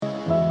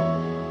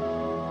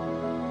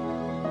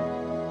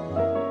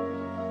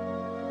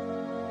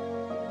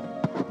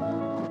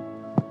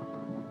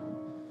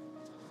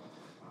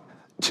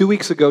2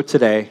 weeks ago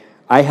today,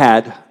 I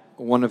had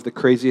one of the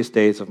craziest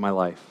days of my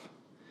life.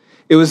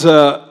 It was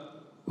an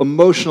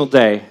emotional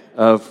day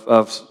of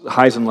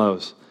highs and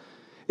lows.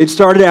 It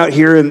started out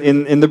here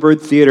in the Byrd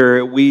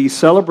Theater. We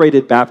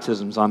celebrated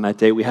baptisms on that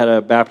day. We had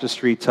a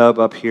baptistry tub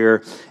up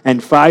here,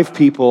 and 5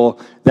 people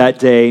that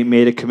day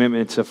made a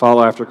commitment to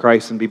follow after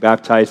Christ and be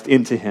baptized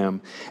into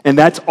Him. And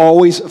that's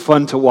always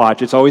fun to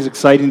watch. It's always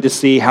exciting to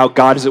see how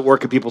God is at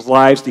work in people's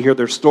lives, to hear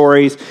their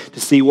stories, to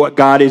see what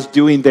God is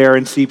doing there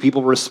and see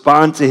people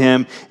respond to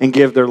Him and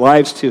give their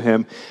lives to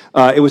Him.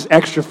 It was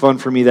extra fun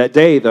for me that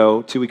day,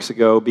 though, 2 weeks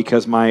ago,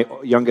 because my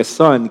youngest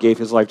son gave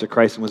his life to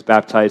Christ and was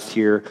baptized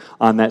here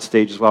on that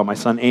stage as well, my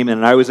son Eamon.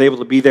 And I was able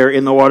to be there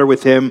in the water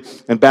with him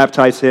and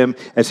baptize him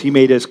as he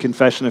made his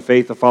confession of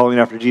faith of following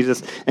after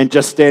Jesus. And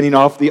just standing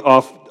off the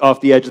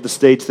edge of the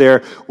stage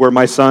there where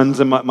my sons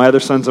and my other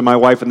sons and my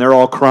wife, and they're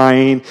all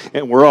crying,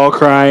 and we're all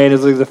crying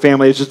as a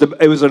family.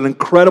 It was an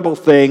incredible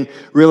thing,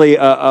 really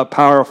a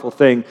powerful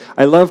thing.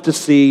 I love to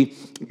see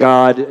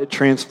God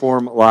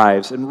transform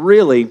lives. And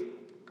really,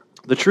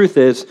 the truth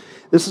is,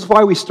 this is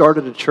why we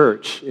started a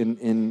church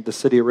in the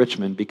city of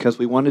Richmond, because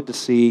we wanted to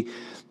see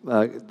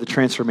the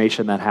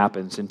transformation that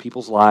happens in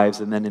people's lives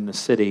and then in the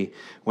city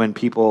when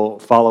people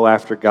follow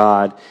after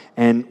God.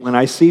 And when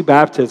I see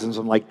baptisms,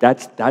 I'm like,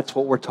 that's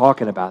what we're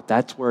talking about.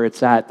 That's where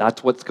it's at.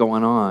 That's what's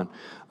going on.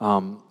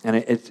 And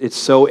it's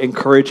so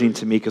encouraging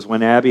to me, because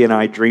when Abby and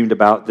I dreamed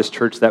about this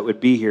church that would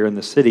be here in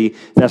the city,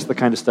 that's the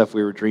kind of stuff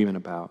we were dreaming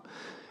about.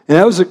 And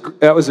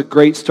that was a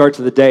great start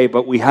to the day,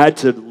 but we had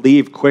to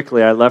leave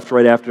quickly. I left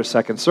right after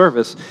second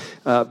service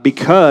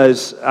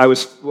because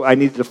I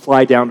needed to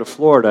fly down to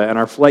Florida, and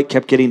our flight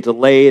kept getting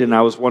delayed, and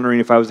I was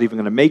wondering if I was even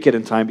going to make it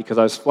in time, because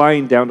I was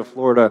flying down to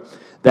Florida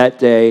that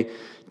day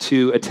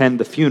to attend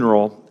the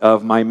funeral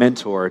of my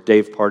mentor,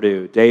 Dave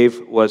Pardue.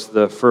 Dave was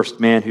the first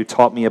man who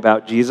taught me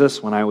about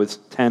Jesus when I was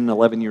 10,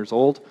 11 years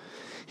old.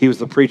 He was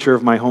the preacher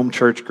of my home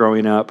church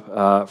growing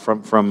up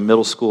from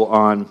middle school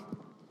on.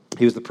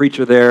 He was the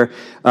preacher there.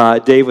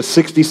 Dave was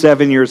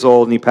 67 years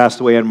old, and he passed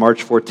away on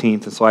March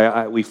 14th. And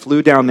so we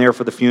flew down there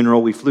for the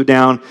funeral. We flew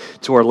down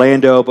to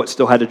Orlando, but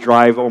still had to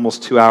drive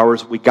almost 2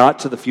 hours. We got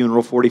to the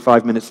funeral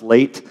 45 minutes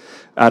late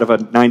out of a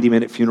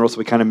 90-minute funeral, so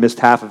we kind of missed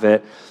half of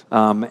it.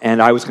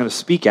 And I was going to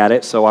speak at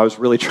it, so I was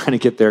really trying to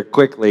get there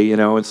quickly,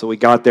 And so we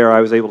got there. I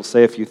was able to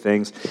say a few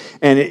things,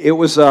 and it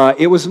was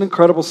an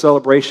incredible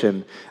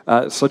celebration.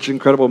 Such an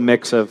incredible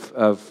mix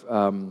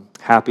of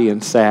happy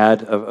and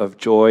sad, of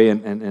joy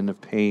and of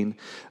pain,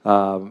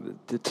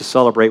 to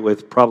celebrate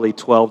with probably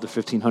 12 to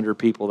 1,500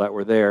 people that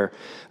were there.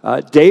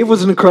 Dave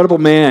was an incredible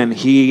man.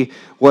 He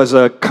was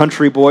a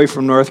country boy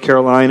from North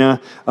Carolina,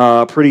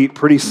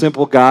 pretty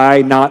simple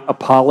guy, not a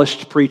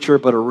polished preacher,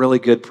 but a really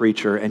good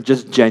preacher, and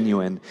just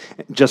genuine,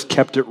 just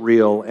kept it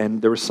real.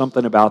 And there was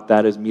something about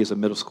that as me as a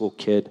middle school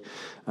kid,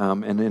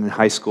 and in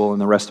high school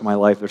and the rest of my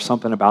life. There's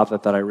something about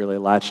that I really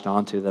latched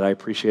onto, that I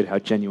appreciate how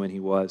genuine he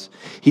was.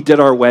 He did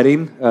our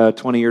wedding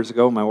 20 years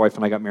ago. My wife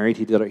and I got married.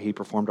 He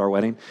performed our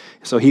wedding.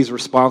 So he's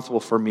responsible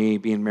for me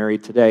being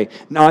married today,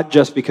 not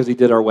just because he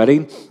did our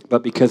wedding,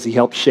 but because he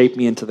helped shape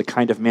me into the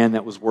kind of man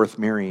that was worth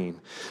marrying.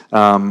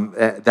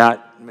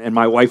 And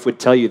my wife would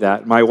tell you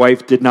that. My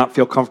wife did not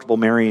feel comfortable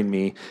marrying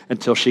me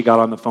until she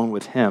got on the phone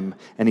with him,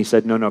 and he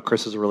said, no,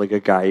 Chris is a really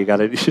good guy. You got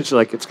to, she's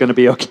like, it's going to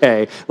be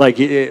okay. Like,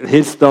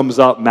 his thumbs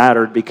up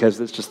mattered, because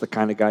it's just the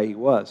kind of guy he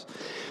was.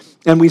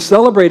 And we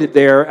celebrated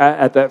there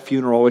at that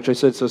funeral, which I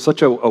said, so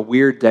such a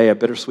weird day, a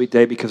bittersweet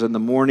day, because in the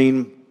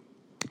morning,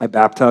 I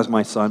baptized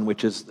my son,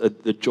 which is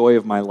the joy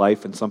of my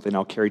life and something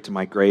I'll carry to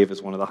my grave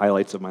as one of the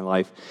highlights of my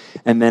life.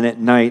 And then at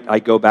night, I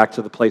go back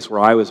to the place where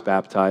I was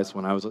baptized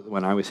when I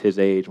was his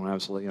age, when I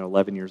was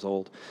 11 years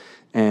old.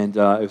 And it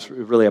was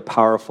really a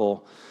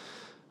powerful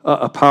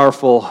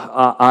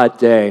odd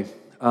day.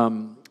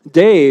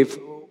 Dave,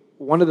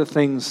 one of the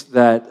things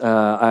that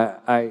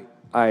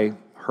I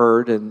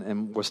heard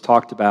and was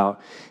talked about,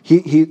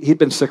 he'd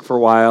been sick for a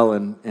while,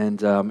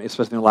 and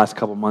especially in the last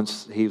couple of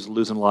months, he was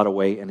losing a lot of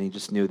weight, and he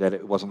just knew that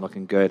it wasn't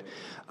looking good.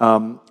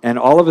 And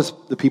all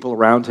of the people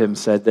around him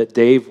said that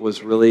Dave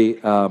was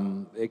really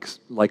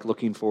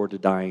looking forward to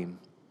dying.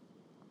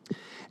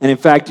 And in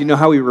fact, you know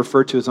how he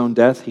referred to his own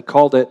death? He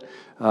called it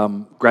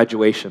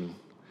graduation.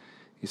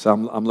 He said,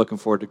 I'm looking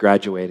forward to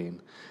graduating.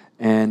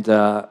 And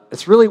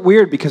it's really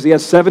weird, because he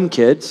has 7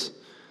 kids,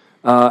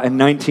 and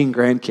 19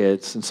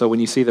 grandkids, and so when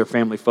you see their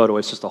family photo,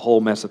 it's just a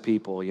whole mess of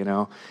people, and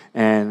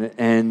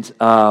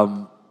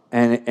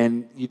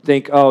you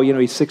think,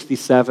 he's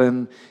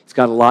 67, he's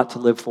got a lot to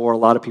live for, a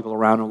lot of people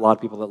around him, a lot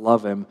of people that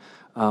love him.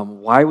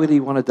 Why would he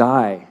want to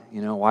die?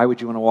 Why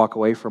would you want to walk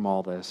away from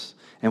all this?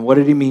 And what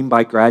did he mean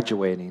by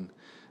graduating?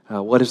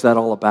 What is that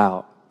all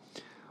about?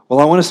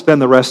 Well, I want to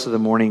spend the rest of the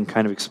morning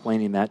kind of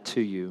explaining that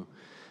to you,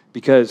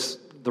 because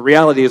the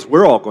reality is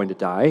we're all going to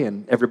die,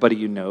 and everybody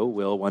you know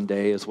will one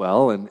day as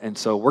well. And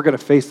so we're going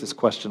to face this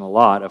question a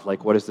lot of,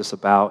 what is this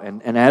about?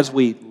 And as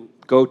we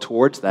go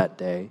towards that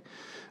day,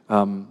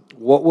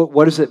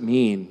 what does it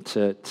mean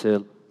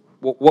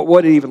what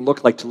would it even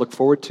look like to look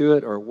forward to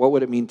it? Or what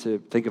would it mean to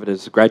think of it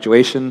as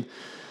graduation?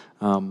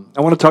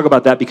 I want to talk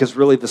about that because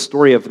really the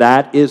story of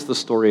that is the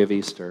story of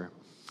Easter.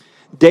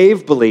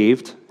 Dave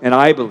believed, and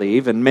I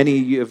believe, and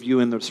many of you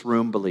in this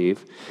room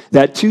believe,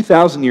 that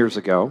 2,000 years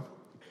ago,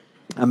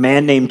 a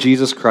man named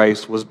Jesus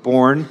Christ was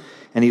born,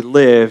 and he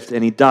lived,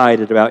 and he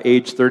died at about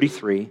age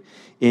 33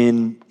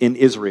 in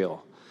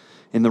Israel,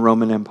 in the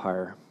Roman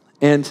Empire.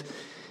 And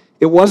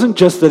it wasn't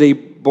just that he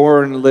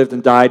born, lived,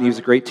 and died, he was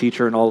a great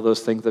teacher, and all of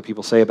those things that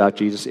people say about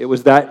Jesus. It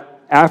was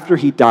that after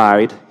he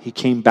died, he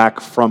came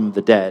back from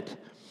the dead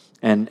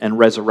and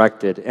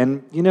resurrected.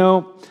 And, you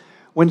know,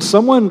 when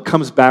someone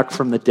comes back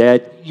from the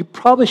dead, you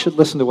probably should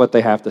listen to what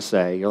they have to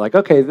say. You're like,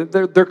 okay,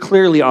 they're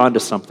clearly onto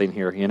something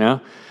here, you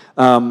know?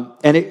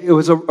 And it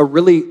was a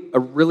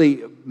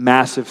really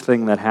massive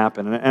thing that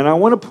happened. And I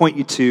want to point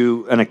you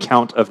to an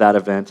account of that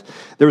event.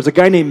 There was a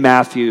guy named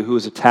Matthew who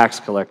was a tax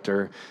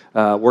collector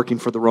working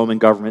for the Roman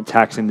government,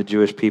 taxing the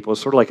Jewish people,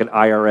 sort of like an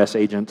IRS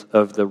agent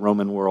of the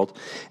Roman world.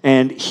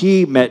 And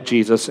he met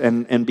Jesus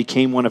and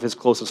became one of his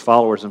closest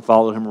followers and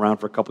followed him around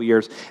for a couple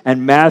years.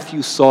 And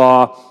Matthew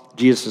saw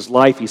Jesus'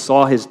 life, he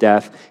saw his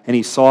death, and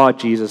he saw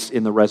Jesus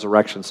in the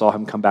resurrection, saw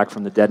him come back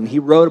from the dead. And he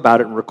wrote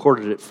about it and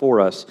recorded it for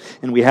us.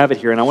 And we have it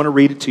here. And I want to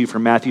read it to you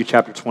from Matthew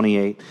chapter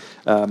 28,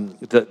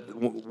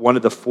 one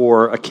of the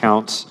 4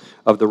 accounts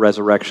of the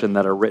resurrection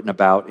that are written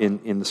about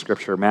in the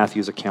scripture,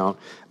 Matthew's account.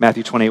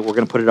 Matthew 28, we're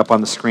going to put it up on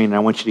the screen, and I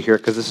want you to hear it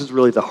because this is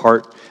really the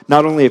heart,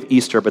 not only of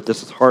Easter, but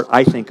this is the heart,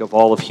 I think, of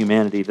all of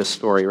humanity, this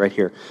story right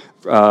here.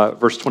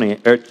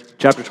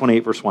 Chapter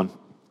 28, verse 1.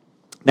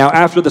 Now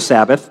after the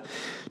Sabbath,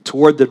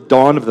 toward the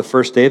dawn of the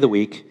first day of the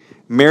week,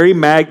 Mary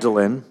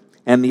Magdalene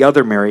and the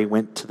other Mary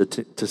went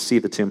to see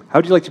the tomb. How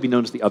would you like to be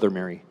known as the other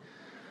Mary?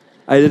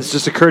 It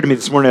just occurred to me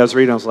this morning, I was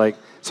reading, I was like,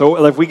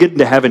 so if we get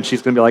into heaven,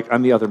 she's going to be like,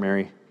 I'm the other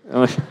Mary.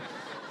 I'm like,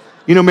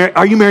 you know, Mary,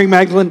 are you Mary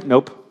Magdalene?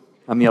 Nope,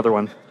 I'm the other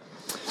one.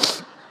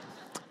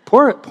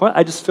 Poor,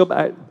 I just feel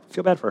bad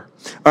for her.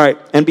 All right,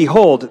 and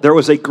behold, there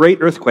was a great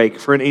earthquake,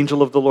 for an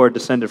angel of the Lord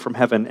descended from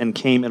heaven and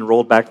came and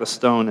rolled back the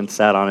stone and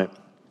sat on it.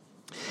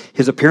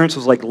 His appearance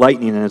was like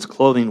lightning, and his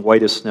clothing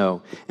white as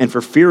snow. And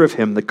for fear of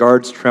him, the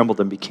guards trembled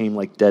and became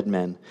like dead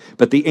men.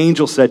 But the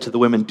angel said to the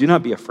women, do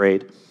not be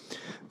afraid,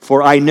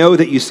 for I know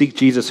that you seek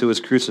Jesus who was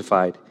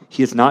crucified.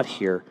 He is not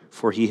here,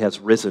 for he has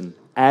risen,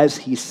 as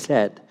he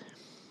said.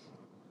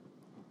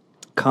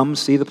 Come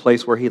see the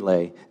place where he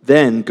lay.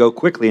 Then go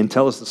quickly and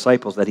tell his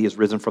disciples that he is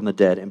risen from the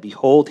dead. And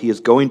behold, he is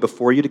going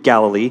before you to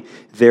Galilee.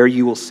 There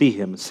you will see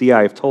him. See,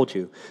 I have told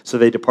you. So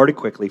they departed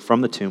quickly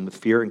from the tomb with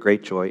fear and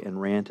great joy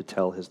and ran to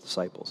tell his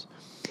disciples.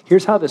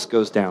 Here's how this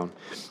goes down.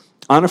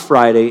 On a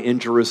Friday in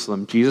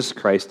Jerusalem, Jesus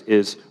Christ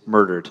is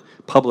murdered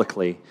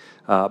publicly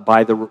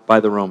by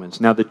the Romans.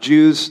 Now the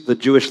Jews, the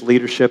Jewish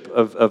leadership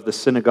of the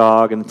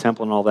synagogue and the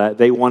temple and all that,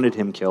 they wanted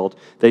him killed.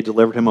 They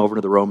delivered him over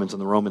to the Romans,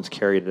 and the Romans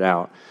carried it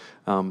out.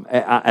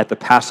 At the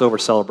Passover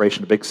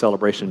celebration, a big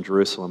celebration in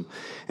Jerusalem.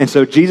 And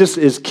so Jesus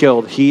is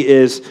killed. He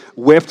is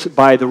whipped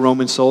by the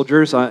Roman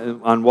soldiers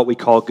on what we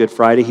call Good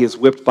Friday. He is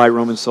whipped by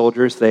Roman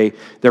soldiers.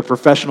 They're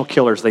professional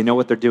killers. They know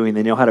what they're doing.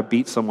 They know how to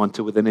beat someone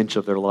to within an inch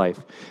of their life.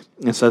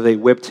 And so they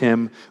whipped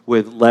him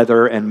with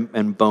leather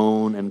and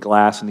bone and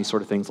glass and these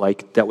sort of things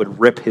like that would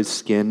rip his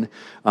skin.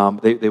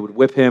 They would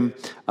whip him,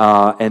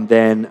 and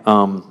then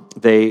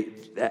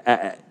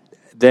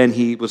Then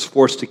he was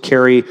forced to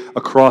carry a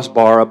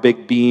crossbar, a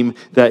big beam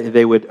that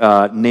they would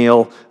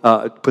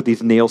put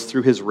these nails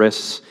through his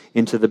wrists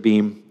into the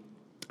beam.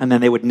 And then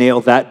they would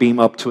nail that beam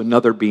up to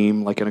another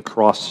beam, like in a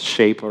cross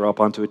shape or up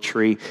onto a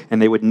tree.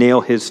 And they would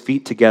nail his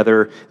feet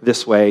together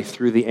this way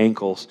through the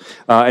ankles.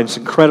 And it's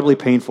incredibly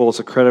painful. It's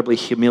an incredibly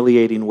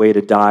humiliating way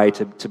to die,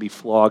 to be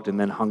flogged and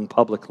then hung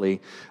publicly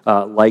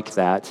like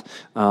that.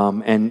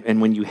 And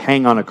when you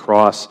hang on a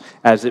cross,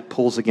 as it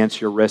pulls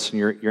against your wrists and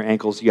your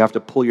ankles, you have to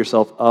pull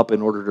yourself up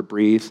in order to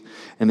breathe.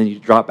 And then you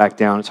drop back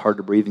down. It's hard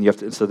to breathe.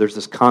 And so there's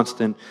this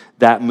constant,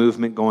 that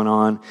movement going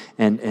on.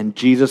 And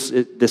Jesus,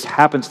 this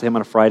happens to him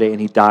on a Friday, and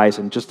he dies.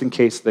 And just in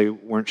case they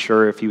weren't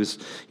sure if he was,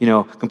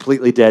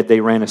 completely dead, they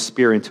ran a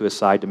spear into his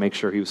side to make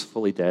sure he was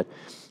fully dead.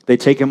 They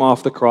take him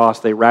off the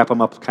cross, they wrap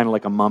him up kind of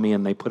like a mummy,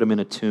 and they put him in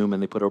a tomb,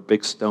 and they put a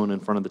big stone in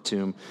front of the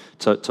tomb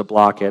to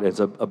block it as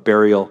a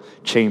burial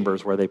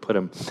chambers where they put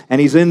him. And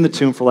he's in the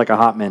tomb for like a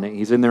hot minute.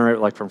 He's in there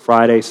like from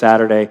Friday,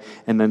 Saturday,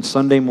 and then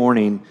Sunday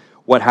morning,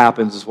 what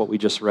happens is what we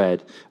just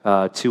read.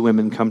 2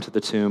 women come to the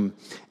tomb,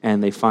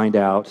 and they find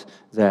out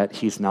that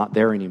he's not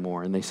there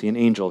anymore. And they see an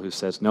angel who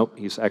says, nope,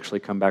 he's actually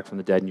come back from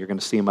the dead, and you're going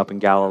to see him up in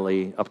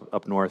Galilee,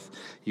 up north.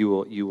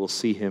 You will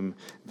see him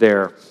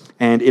there.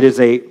 And it is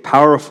a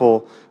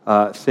powerful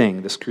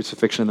thing, this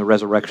crucifixion and the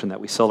resurrection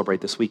that we celebrate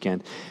this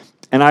weekend.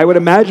 And I would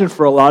imagine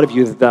for a lot of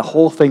you that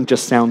whole thing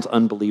just sounds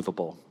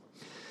unbelievable.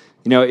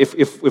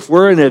 If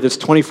we're in this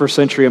 21st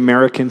century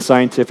American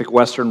scientific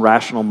Western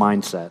rational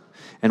mindset,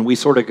 and we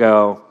sort of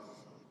go,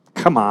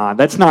 come on,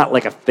 that's not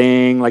like a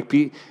thing.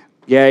 He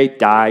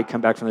died, come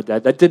back from the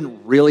dead. That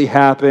didn't really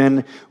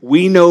happen.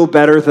 We know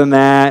better than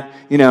that.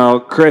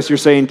 Chris, you're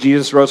saying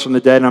Jesus rose from the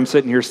dead, and I'm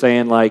sitting here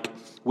saying,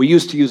 we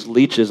used to use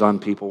leeches on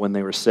people when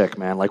they were sick,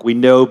 man. We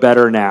know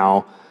better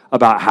now.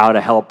 about how to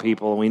help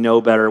people, and we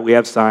know better, we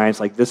have science,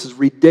 like this is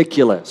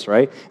ridiculous,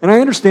 right? And I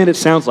understand it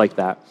sounds like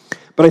that,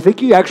 but I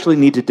think you actually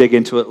need to dig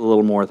into it a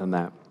little more than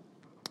that.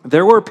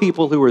 There were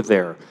people who were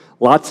there,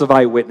 lots of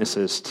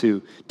eyewitnesses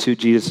to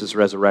Jesus'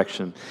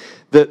 resurrection.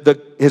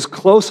 His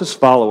closest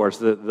followers,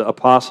 the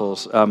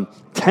apostles,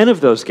 10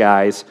 of those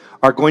guys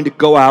are going to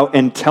go out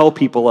and tell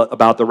people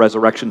about the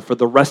resurrection for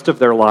the rest of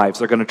their lives.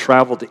 They're going to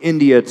travel to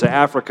India, to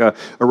Africa,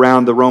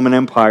 around the Roman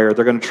Empire.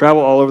 They're going to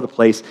travel all over the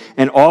place,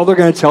 and all they're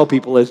going to tell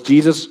people is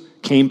Jesus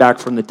came back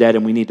from the dead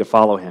and we need to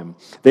follow him.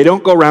 They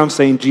don't go around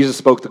saying Jesus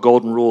spoke the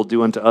golden rule,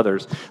 do unto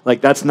others.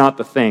 Like, that's not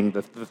the thing.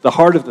 The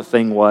heart of the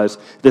thing was,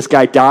 this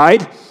guy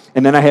died,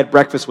 and then I had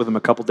breakfast with him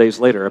a couple days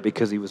later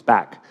because he was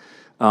back.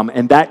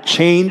 And that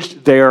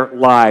changed their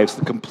lives.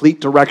 The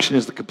complete direction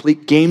is the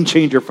complete game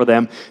changer for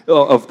them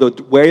of the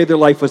way their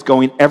life was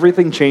going.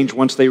 Everything changed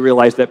once they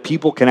realized that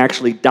people can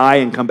actually die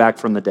and come back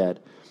from the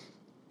dead.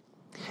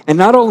 And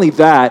not only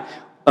that,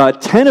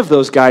 10 of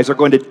those guys are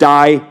going to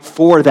die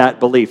for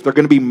that belief. They're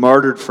going to be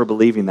martyred for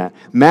believing that.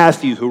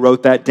 Matthew, who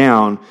wrote that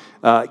down,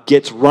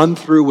 gets run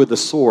through with a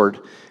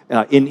sword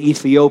in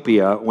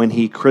Ethiopia when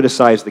he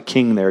criticized the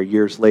king there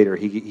years later.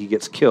 He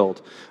gets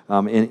killed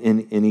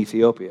in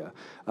Ethiopia.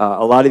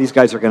 A lot of these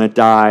guys are going to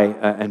die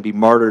and be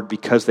martyred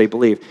because they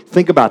believe.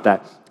 Think about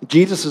that.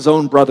 Jesus'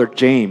 own brother,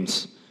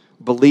 James,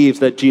 believes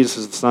that Jesus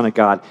is the Son of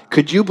God.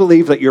 Could you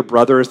believe that your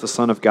brother is the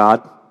Son of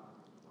God?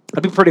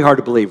 That'd be pretty hard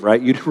to believe,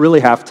 right? You'd really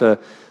have to,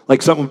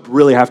 someone would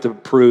really have to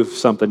prove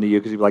something to you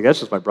because you'd be like, that's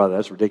just my brother.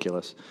 That's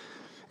ridiculous.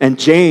 And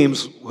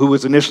James, who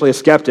was initially a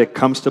skeptic,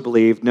 comes to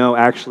believe, no,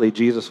 actually,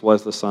 Jesus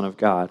was the Son of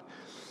God.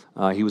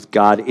 He was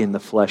God in the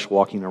flesh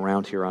walking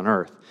around here on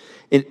earth.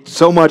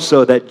 So much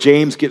so that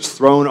James gets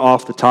thrown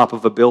off the top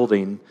of a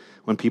building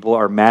when people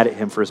are mad at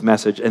him for his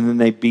message, and then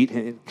they beat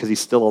him, because he's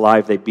still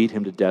alive, they beat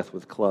him to death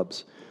with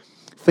clubs.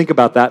 Think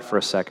about that for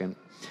a second.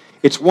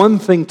 It's one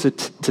thing to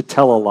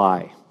tell a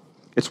lie.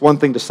 It's one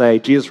thing to say,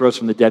 Jesus rose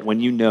from the dead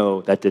when you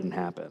know that didn't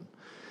happen.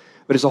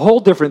 But it's a whole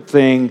different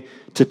thing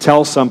to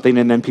tell something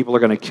and then people are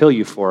going to kill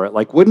you for it.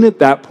 Like, wouldn't at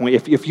that point,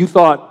 if you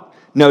thought,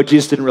 no,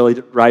 Jesus didn't really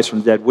rise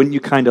from the dead, wouldn't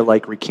you kind of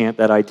recant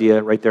that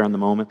idea right there in the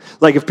moment?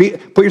 Like,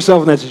 put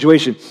yourself in that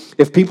situation.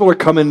 If people are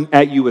coming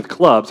at you with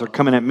clubs or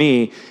coming at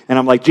me, and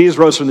I'm like, Jesus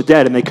rose from the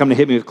dead, and they come to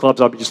hit me with clubs,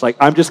 I'll be just like,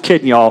 I'm just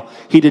kidding, y'all.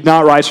 He did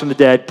not rise from the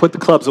dead. Put the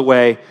clubs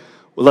away.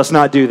 Well, let's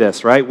not do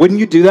this, right? Wouldn't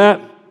you do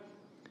that?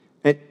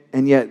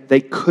 And yet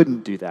they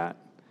couldn't do that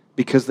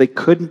because they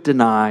couldn't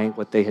deny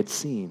what they had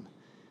seen.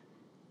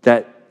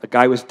 That a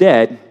guy was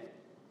dead,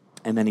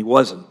 and then he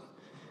wasn't.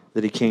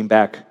 That he came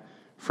back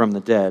from the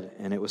dead,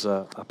 and it was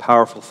a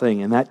powerful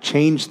thing. And that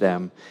changed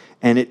them,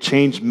 and it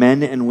changed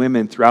men and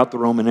women throughout the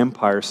Roman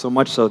Empire, so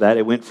much so that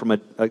it went from a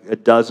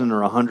dozen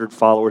or 100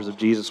 followers of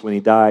Jesus when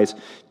he dies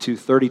to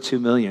 32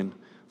 million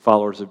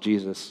followers of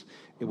Jesus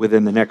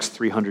within the next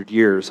 300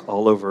 years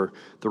all over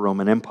the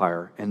Roman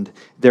Empire. And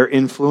their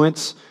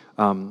influence,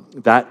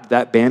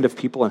 that band of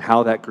people and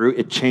how that grew,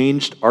 it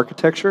changed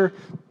architecture,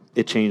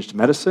 it changed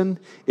medicine,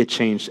 it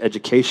changed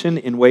education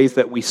in ways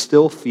that we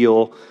still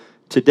feel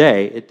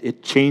today.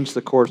 It changed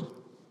the course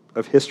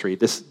of history.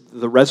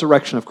 The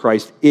resurrection of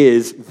Christ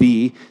is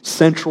the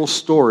central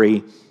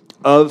story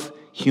of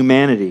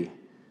humanity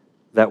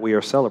that we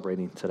are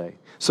celebrating today.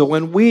 So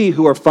when we,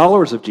 who are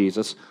followers of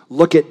Jesus,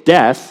 look at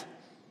death,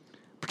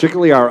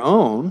 particularly our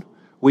own,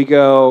 we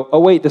go, oh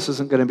wait, this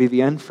isn't going to be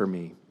the end for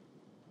me.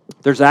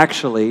 There's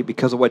actually,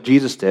 because of what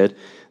Jesus did,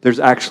 there's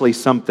actually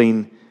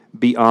something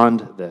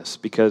beyond this,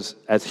 because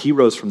as he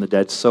rose from the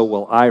dead, so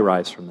will I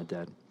rise from the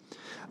dead.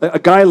 A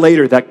guy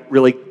later that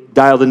really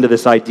dialed into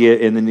this idea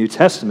in the New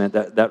Testament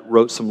that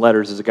wrote some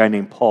letters is a guy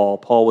named Paul.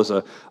 Paul was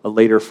a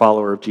later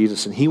follower of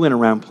Jesus, and he went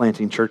around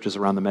planting churches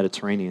around the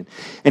Mediterranean.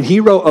 And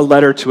he wrote a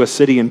letter to a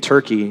city in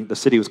Turkey. The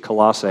city was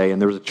Colossae, and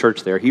there was a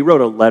church there. He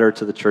wrote a letter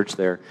to the church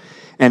there.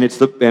 And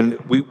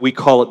we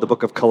call it the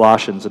book of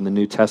Colossians in the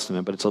New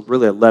Testament, but it's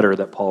really a letter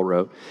that Paul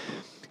wrote.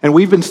 And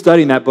we've been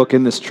studying that book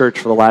in this church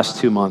for the last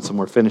 2 months, and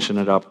we're finishing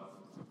it up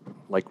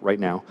right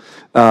now.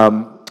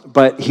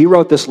 But he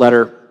wrote this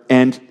letter,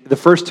 and the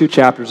first 2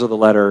 chapters of the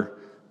letter,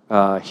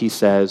 he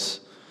says,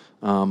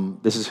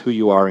 this is who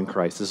you are in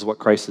Christ. This is what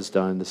Christ has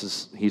done.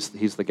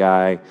 He's the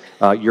guy.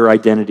 Your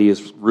identity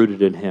is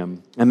rooted in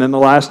him. And then the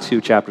last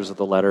 2 chapters of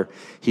the letter,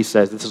 he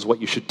says, this is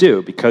what you should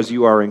do. Because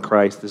you are in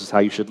Christ, this is how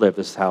you should live.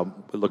 This is how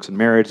it looks in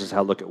marriage. This is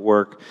how it looks at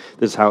work.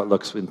 This is how it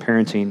looks in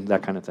parenting,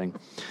 that kind of thing.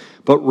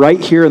 But right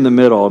here in the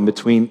middle, in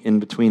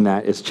between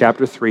that, is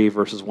chapter 3,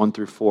 verses 1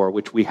 through 4,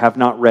 which we have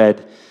not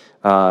read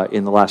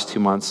in the last 2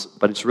 months,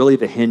 but it's really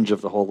the hinge of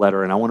the whole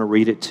letter, and I want to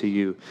read it to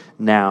you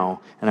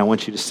now, and I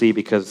want you to see,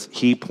 because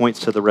he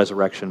points to the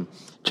resurrection.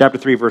 Chapter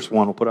 3, verse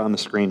 1, we'll put it on the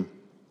screen.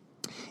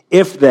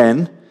 If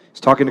then, he's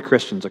talking to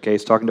Christians, okay,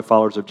 he's talking to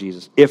followers of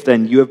Jesus. If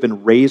then you have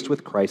been raised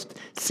with Christ,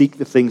 seek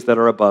the things that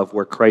are above,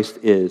 where Christ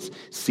is,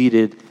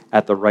 seated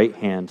at the right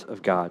hand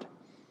of God.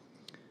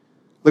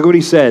 Look what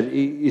he said.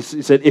 He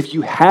said, if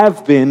you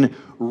have been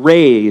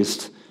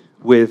raised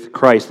with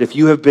Christ, if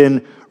you have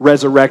been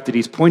resurrected,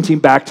 he's pointing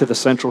back to the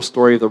central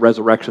story of the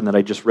resurrection that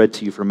I just read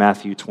to you from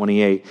Matthew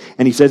 28.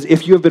 And he says,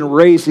 if you have been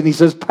raised, and he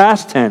says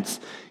past tense,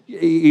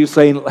 he's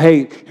saying,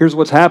 hey, here's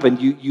what's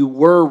happened. You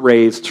were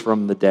raised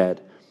from the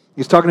dead.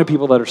 He's talking to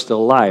people that are still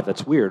alive.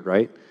 That's weird,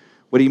 right?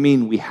 What do you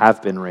mean we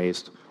have been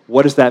raised?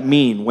 What does that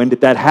mean? When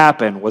did that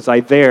happen? Was I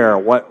there?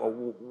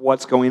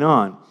 What's going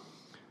on?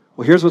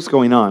 Well, here's what's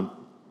going on.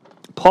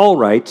 Paul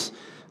writes,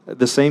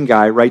 the same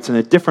guy writes in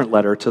a different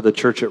letter to the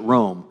church at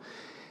Rome.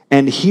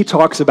 And he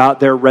talks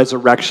about their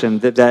resurrection,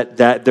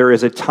 that there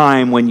is a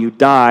time when you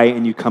die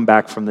and you come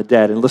back from the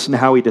dead. And listen to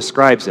how he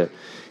describes it.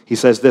 He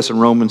says this in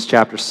Romans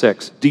chapter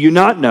 6. Do you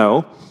not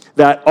know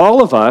that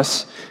all of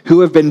us who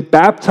have been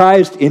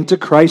baptized into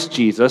Christ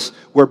Jesus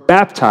were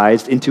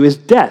baptized into his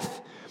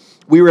death?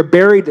 We were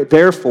buried,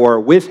 therefore,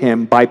 with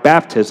him by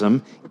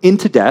baptism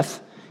into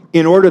death,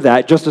 in order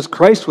that, just as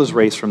Christ was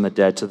raised from the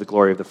dead to the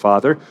glory of the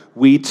Father,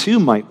 we too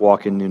might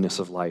walk in newness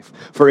of life.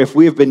 For if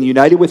we have been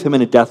united with him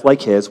in a death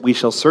like his, we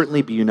shall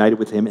certainly be united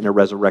with him in a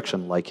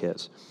resurrection like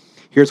his.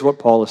 Here's what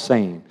Paul is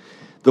saying.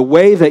 The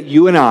way that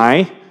you and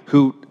I,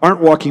 who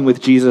aren't walking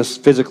with Jesus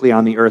physically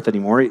on the earth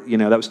anymore,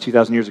 that was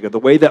 2,000 years ago, the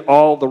way that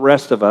all the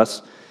rest of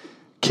us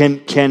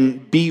can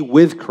be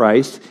with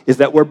Christ is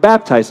that we're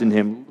baptized in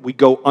him. We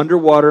go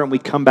underwater and we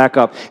come back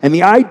up. And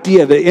the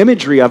idea, the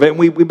imagery of it, and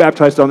we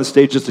baptized on the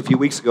stage just a few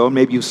weeks ago, and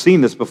maybe you've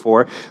seen this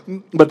before,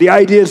 but the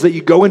idea is that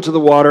you go into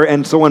the water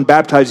and someone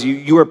baptizes you.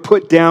 You are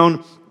put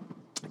down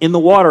in the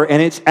water,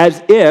 and it's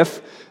as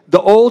if the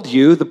old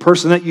you, the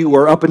person that you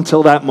were up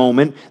until that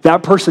moment,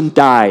 that person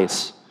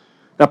dies.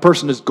 That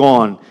person is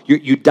gone.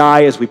 You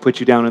die as we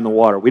put you down in the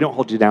water. We don't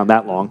hold you down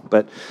that long,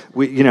 but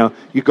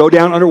you go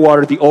down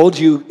underwater. The old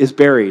you is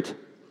buried.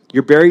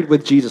 You're buried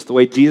with Jesus, the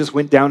way Jesus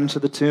went down into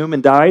the tomb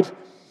and died.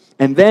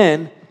 And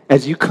then,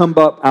 as you come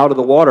up out of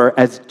the water,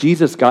 as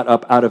Jesus got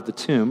up out of the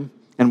tomb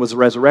and was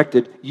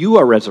resurrected, you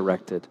are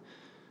resurrected.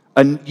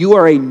 And you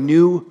are a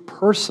new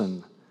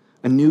person,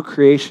 a new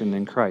creation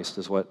in Christ,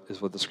 is what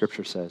the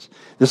Scripture says.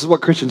 This is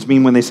what Christians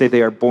mean when they say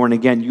they are born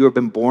again. You have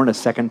been born a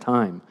second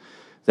time.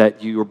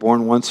 That you were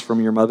born once from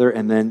your mother,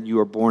 and then you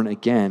are born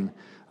again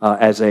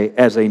as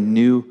a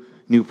new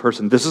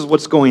person. This is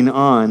what's going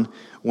on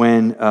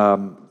when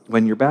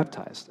you're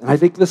baptized, and I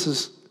think this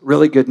is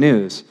really good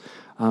news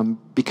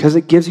because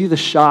it gives you the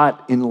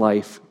shot in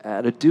life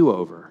at a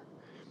do-over.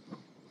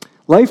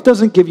 Life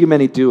doesn't give you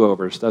many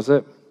do-overs, does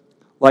it?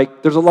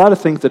 Like, there's a lot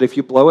of things that if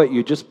you blow it,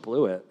 you just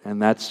blew it,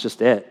 and that's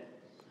just it.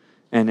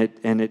 And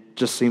it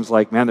just seems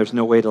like, man, there's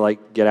no way to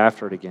get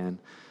after it again.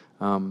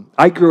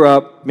 I grew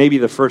up, maybe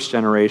the first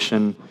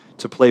generation,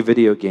 to play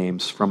video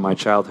games from my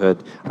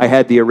childhood. I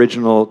had the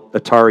original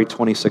Atari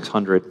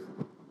 2600.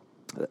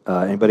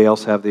 Anybody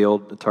else have the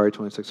old Atari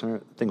 2600?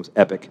 I think it was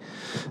epic.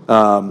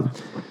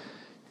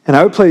 And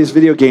I would play these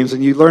video games,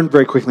 and you learn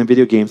very quickly in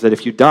video games that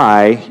if you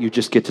die, you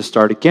just get to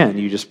start again.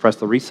 You just press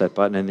the reset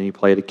button, and then you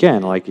play it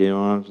again.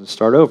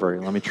 Start over.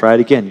 Let me try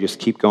it again. You just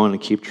keep going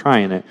and keep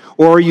trying it.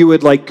 Or you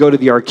would go to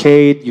the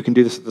arcade. You can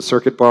do this at the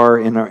circuit bar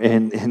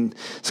in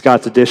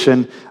Scott's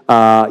Edition.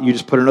 You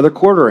just put another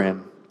quarter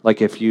in.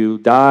 If you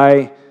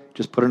die,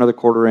 just put another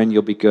quarter in.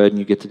 You'll be good, and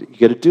you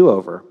get a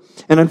do-over.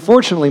 And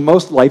unfortunately,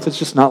 most life is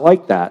just not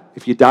like that.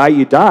 If you die,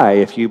 you die.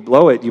 If you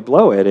blow it, you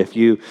blow it. If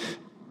you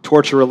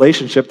torch a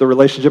relationship, the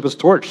relationship is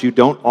torched. You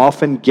don't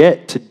often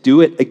get to do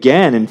it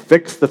again and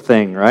fix the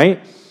thing,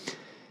 right?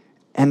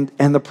 And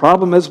the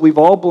problem is we've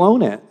all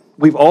blown it.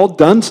 We've all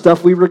done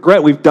stuff we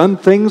regret. We've done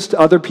things to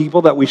other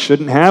people that we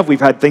shouldn't have. We've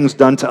had things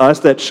done to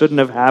us that shouldn't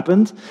have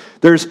happened.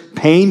 There's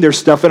pain. There's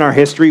stuff in our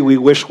history we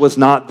wish was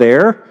not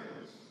there.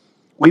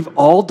 We've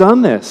all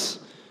done this.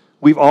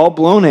 We've all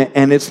blown it.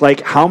 And it's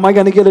like, how am I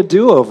going to get a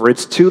do-over?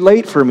 It's too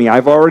late for me.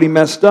 I've already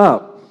messed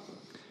up.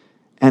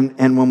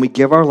 And when we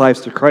give our lives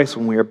to Christ,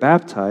 when we are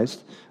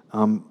baptized,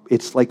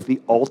 it's like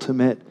the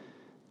ultimate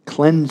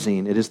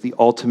cleansing. It is the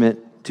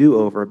ultimate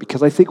do-over,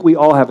 because I think we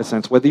all have a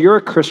sense, whether you're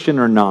a Christian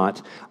or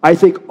not, I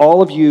think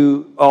all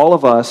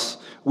of us,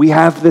 we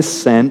have this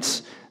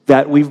sense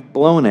that we've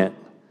blown it,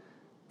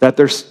 that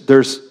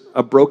there's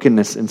a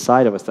brokenness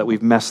inside of us, that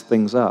we've messed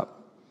things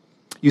up.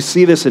 You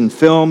see this in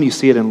film, you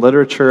see it in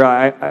literature.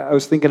 I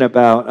was thinking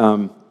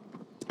about...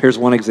 Here's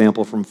one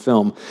example from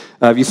film.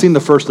 Have you seen the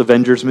first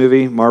Avengers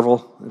movie,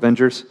 Marvel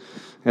Avengers?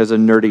 There's a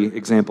nerdy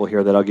example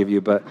here that I'll give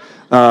you. But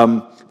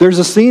there's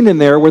a scene in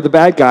there where the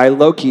bad guy,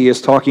 Loki, is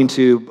talking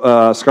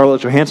to Scarlett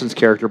Johansson's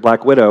character,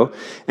 Black Widow,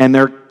 and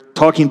they're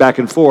talking back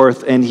and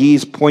forth, and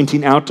he's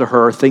pointing out to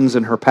her things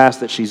in her past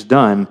that she's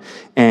done,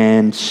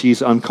 and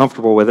she's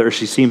uncomfortable with it, or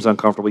she seems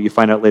uncomfortable. You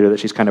find out later that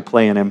she's kind of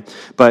playing him,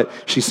 but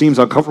she seems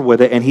uncomfortable with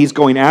it, and he's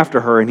going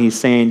after her, and he's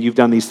saying, you've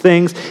done these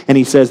things, and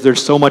he says,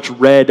 there's so much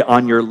red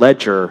on your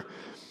ledger.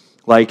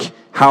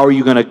 How are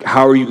you going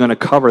to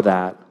cover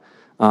that?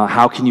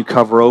 How can you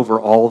cover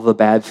over all of the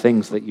bad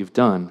things that you've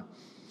done?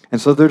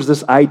 And so there's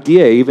this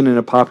idea, even in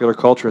a popular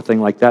culture thing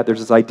like that,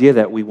 there's this idea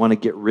that we want to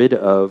get rid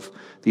of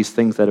these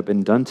things that have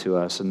been done to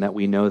us, and that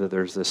we know that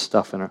there's this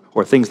stuff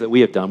or things that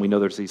we have done, we know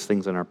there's these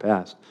things in our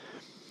past.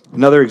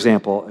 Another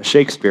example,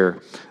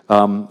 Shakespeare.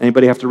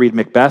 Anybody have to read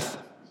Macbeth?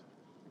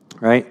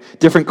 Right?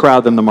 Different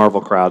crowd than the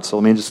Marvel crowd, so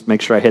let me just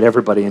make sure I hit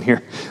everybody in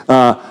here.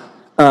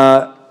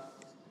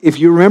 If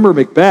you remember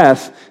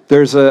Macbeth,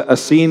 there's a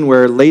scene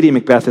where Lady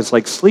Macbeth is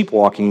like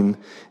sleepwalking,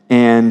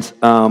 and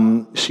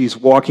she's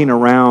walking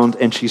around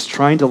and she's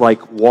trying to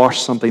like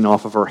wash something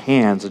off of her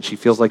hands, and she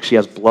feels like she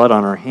has blood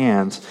on her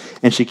hands,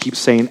 and she keeps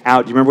saying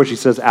out. Do you remember what she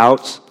says,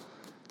 out?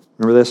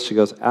 Remember this? She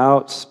goes,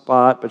 out,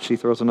 spot, but she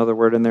throws another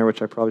word in there,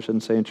 which I probably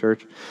shouldn't say in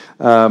church.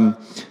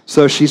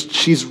 So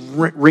she's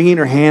wringing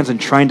her hands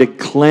and trying to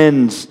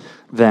cleanse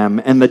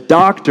them. And the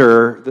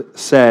doctor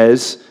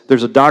says,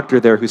 there's a doctor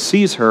there who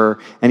sees her,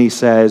 and he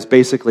says,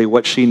 basically,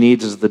 what she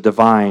needs is the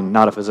divine,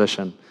 not a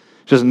physician.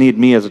 She doesn't need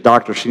me as a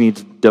doctor. She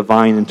needs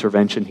divine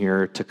intervention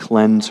here to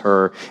cleanse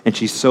her. And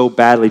she's so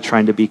badly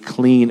trying to be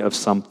clean of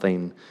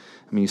something.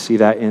 I mean, you see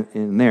that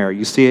in there.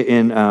 You see it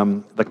in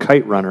The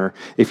Kite Runner.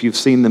 If you've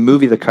seen the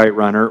movie The Kite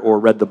Runner or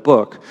read the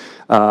book,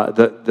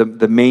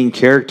 the main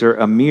character,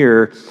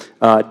 Amir,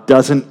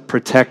 doesn't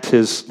protect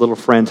his little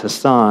friend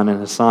Hassan, and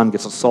Hassan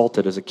gets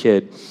assaulted as a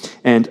kid.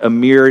 And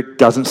Amir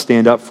doesn't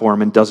stand up for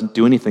him and doesn't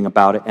do anything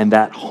about it, and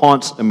that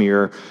haunts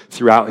Amir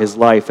throughout his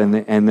life.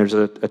 And there's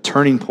a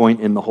turning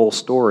point in the whole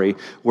story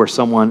where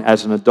someone,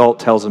 as an adult,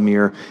 tells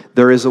Amir,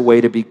 there is a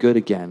way to be good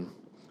again.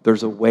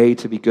 There's a way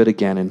to be good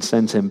again, and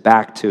sends him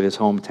back to his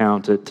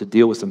hometown to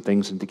deal with some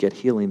things and to get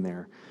healing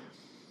there.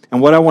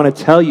 And what I want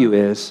to tell you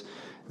is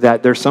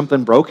that there's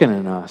something broken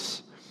in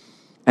us,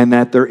 and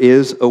that there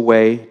is a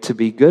way to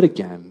be good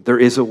again. There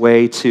is a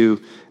way to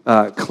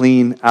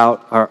clean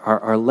out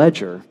our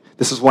ledger.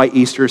 This is why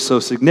Easter is so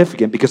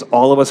significant, because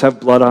all of us have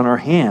blood on our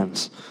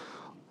hands.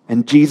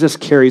 And Jesus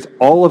carries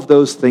all of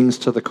those things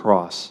to the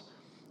cross.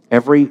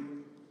 Every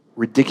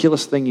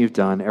ridiculous thing you've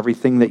done,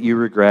 everything that you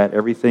regret,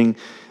 everything...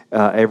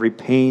 every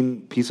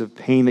piece of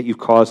pain that you've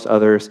caused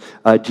others,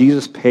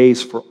 Jesus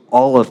pays for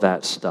all of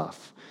that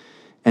stuff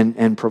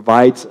and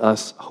provides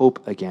us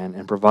hope again,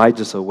 and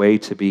provides us a way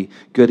to be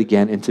good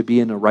again and to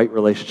be in a right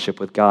relationship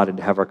with God and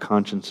to have our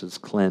consciences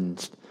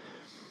cleansed.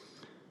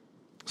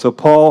 So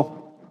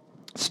Paul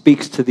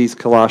speaks to these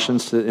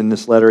Colossians in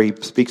this letter. He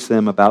speaks to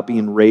them about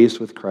being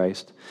raised with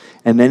Christ,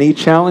 and then he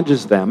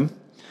challenges them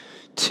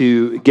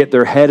to get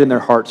their head and their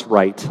hearts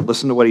right.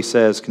 Listen to what he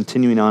says,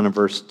 continuing on in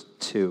verse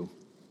 2.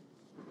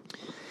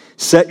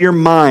 Set your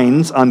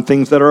minds on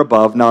things that are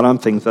above, not on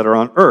things that are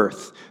on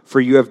earth.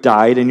 For you have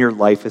died, and your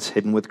life is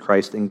hidden with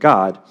Christ in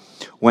God.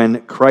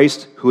 When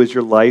Christ, who is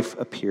your life,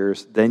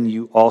 appears, then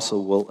you also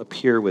will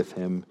appear with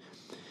him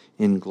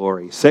in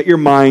glory. Set your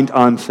mind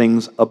on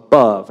things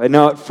above. And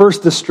now at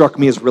first this struck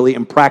me as really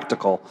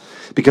impractical,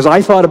 because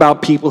I thought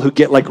about people who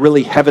get like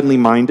really heavenly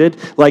minded.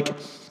 Like,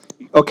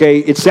 okay,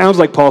 it sounds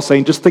like Paul's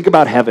saying, just think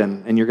about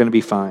heaven and you're going to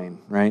be fine,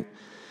 right?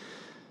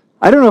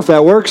 I don't know if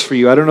that works for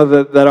you. I don't know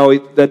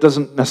that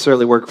doesn't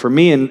necessarily work for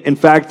me. And in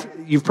fact,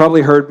 you've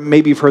probably heard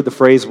the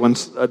phrase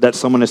once that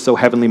someone is so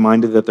heavenly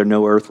minded that they're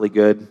no earthly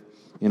good.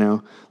 You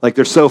know, like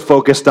they're so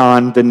focused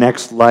on the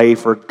next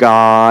life or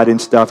God and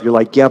stuff. You're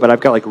like, yeah, but I've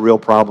got like real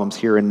problems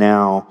here and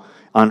now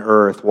on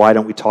earth. Why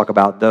don't we talk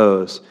about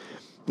those?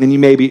 And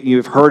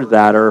you've heard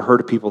that or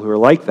heard of people who are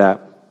like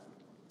that.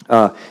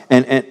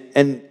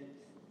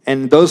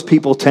 And those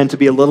people tend to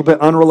be a little bit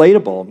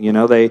unrelatable. You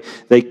know,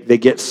 they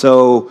get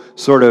so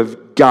sort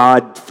of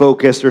God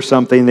focused or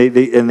something.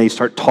 They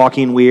start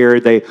talking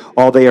weird.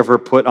 All they ever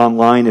put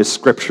online is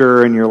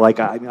scripture, and you're like,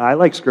 I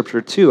like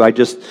scripture too. I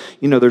just,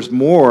 there's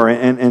more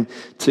and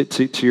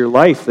to your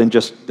life than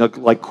just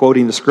like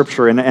quoting the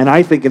scripture. And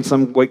I think in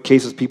some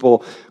cases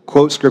people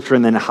quote scripture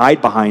and then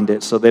hide behind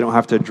it so they don't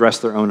have to address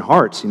their own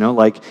hearts.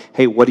 Like,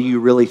 hey, what do you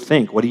really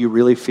think? What are you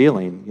really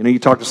feeling? You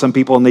talk to some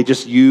people and they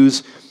just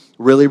use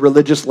really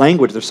religious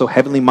language. They're so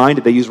heavenly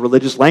minded, they use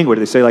religious language.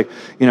 They say like,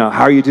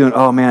 how are you doing?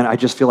 Oh man, I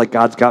just feel like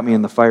God's got me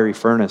in the fiery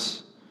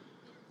furnace.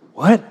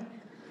 What?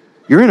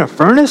 You're in a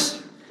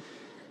furnace?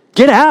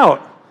 Get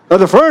out of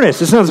the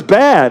furnace. It sounds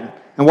bad.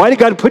 And why did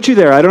God put you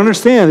there? I don't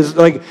understand. It's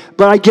like,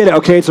 but I get it.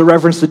 Okay, it's a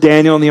reference to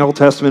Daniel in the Old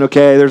Testament.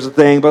 Okay, there's a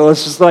thing, but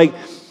let's just like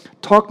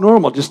talk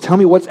normal. Just tell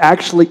me what's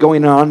actually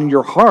going on in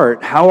your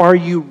heart. How are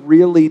you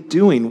really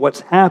doing?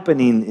 What's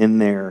happening in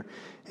there?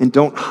 And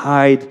don't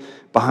hide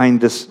behind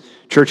this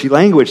churchy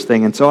language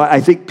thing. And so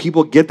I think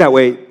people get that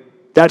way.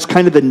 That's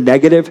kind of the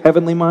negative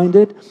heavenly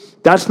minded.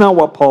 That's not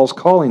what Paul's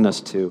calling us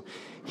to.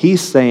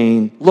 He's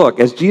saying, look,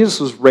 as Jesus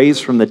was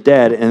raised from the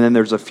dead and then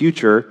there's a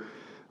future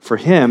for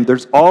him,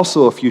 there's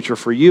also a future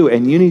for you,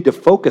 and you need to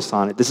focus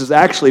on it. This is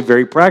actually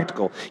very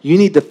practical. You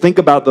need to think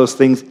about those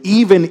things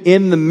even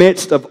in the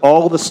midst of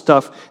all the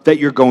stuff that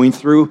you're going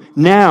through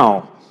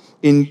now.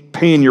 In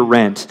paying your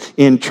rent,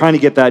 in trying to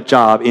get that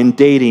job, in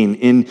dating,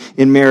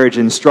 in marriage,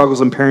 in struggles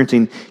in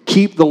parenting.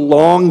 Keep the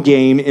long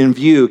game in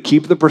view.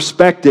 Keep the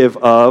perspective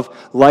of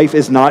life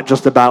is not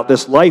just about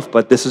this life,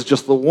 but this is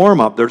just the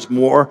warm-up. There's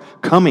more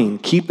coming.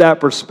 Keep that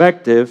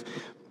perspective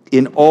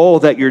in all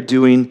that you're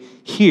doing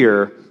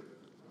here.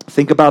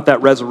 Think about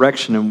that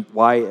resurrection and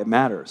why it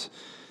matters.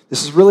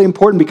 This is really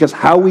important because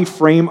how we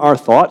frame our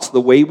thoughts, the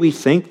way we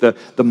think, the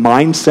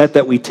mindset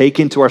that we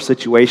take into our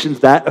situations,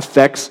 that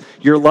affects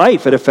your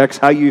life. It affects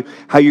how you're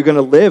going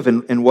to live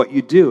and what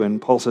you do. And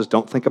Paul says,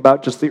 don't think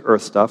about just the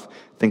earth stuff.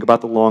 Think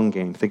about the long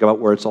game. Think about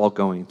where it's all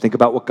going. Think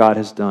about what God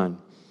has done.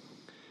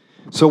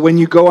 So when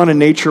you go on a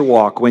nature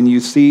walk, when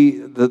you see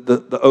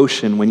the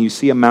ocean, when you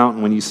see a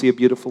mountain, when you see a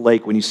beautiful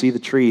lake, when you see the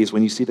trees,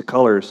 when you see the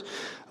colors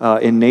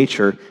in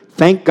nature,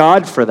 thank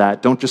God for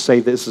that. Don't just say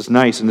this is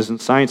nice and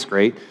isn't science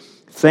great.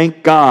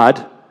 Thank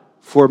God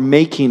for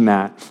making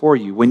that for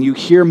you. When you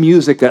hear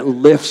music that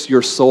lifts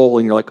your soul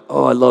and you're like,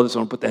 oh, I love this, I'm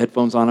going to put the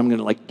headphones on, I'm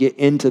going to get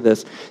into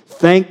this.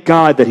 Thank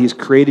God that he's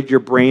created your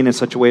brain in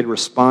such a way to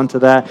respond to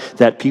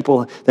that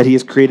he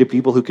has created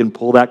people who can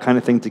pull that kind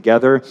of thing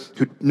together.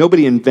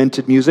 Nobody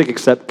invented music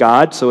except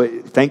God, so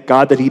thank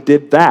God that he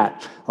did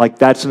that.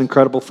 That's an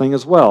incredible thing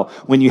as well.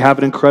 When you have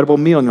an incredible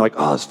meal and you're like,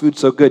 oh, this food's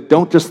so good,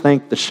 don't just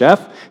thank the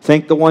chef.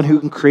 Thank the one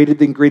who created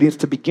the ingredients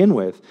to begin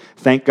with.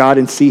 Thank God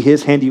and see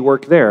his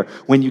handiwork there.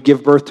 When you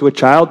give birth to a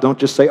child, don't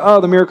just say, oh,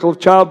 the miracle of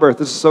childbirth,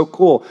 this is so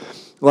cool.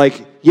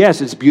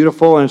 Yes, it's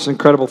beautiful and it's an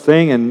incredible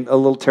thing and a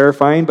little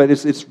terrifying, but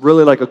it's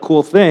really a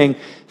cool thing.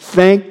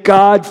 Thank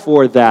God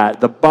for that,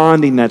 the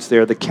bonding that's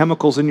there, the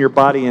chemicals in your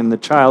body and the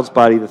child's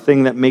body, the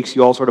thing that makes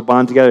you all sort of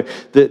bond together,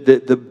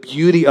 the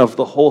beauty of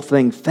the whole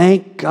thing.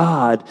 Thank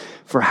God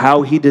for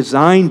how he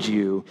designed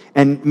you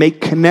and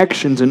make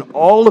connections in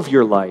all of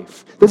your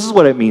life. This is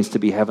what it means to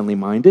be heavenly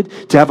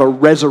minded, to have a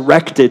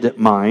resurrected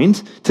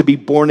mind, to be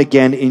born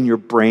again in your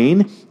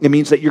brain. It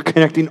means that you're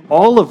connecting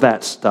all of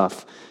that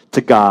stuff to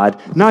God,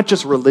 not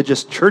just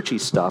religious, churchy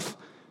stuff,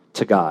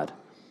 to God,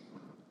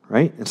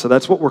 right? And so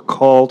that's what we're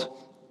called.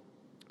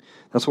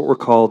 That's what we're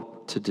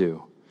called to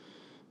do,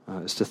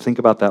 is to think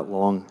about that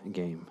long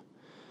game.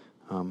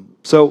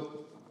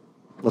 So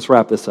let's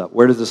wrap this up.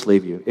 Where does this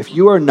leave you? If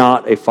you are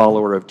not a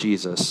follower of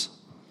Jesus,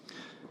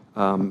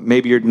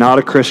 maybe you're not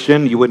a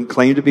Christian, you wouldn't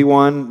claim to be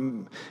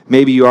one.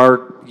 Maybe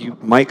you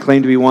might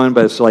claim to be one,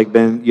 but it's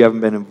you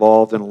haven't been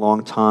involved in a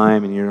long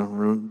time, and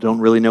you don't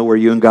really know where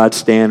you and God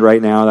stand right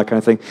now, that kind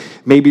of thing.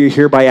 Maybe you're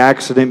here by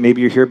accident.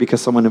 Maybe you're here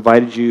because someone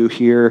invited you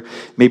here.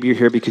 Maybe you're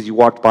here because you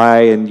walked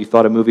by and you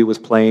thought a movie was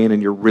playing,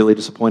 and you're really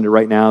disappointed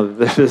right now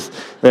that is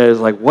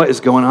what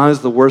is going on? This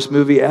is the worst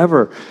movie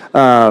ever.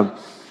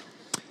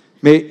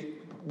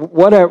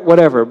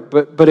 Whatever.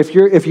 But if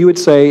you would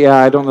say, yeah,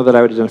 I don't know that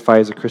I would identify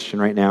as a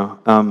Christian right now,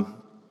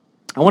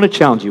 I want to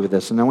challenge you with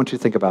this, and I want you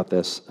to think about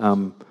this.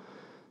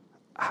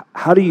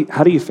 How do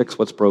you fix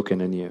what's broken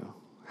in you?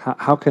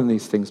 How can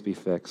these things be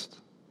fixed?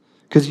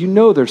 Because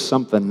there's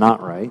something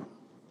not right.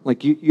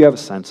 You have a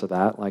sense of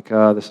that.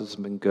 This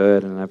hasn't been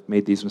good, and I've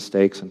made these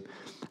mistakes. And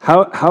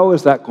how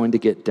is that going to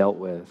get dealt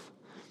with?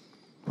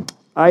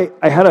 I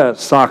had a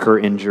soccer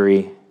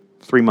injury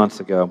 3 months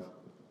ago.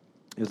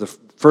 It was the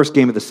first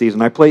game of the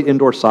season. I played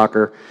indoor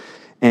soccer,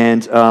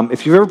 and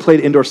if you've ever played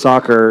indoor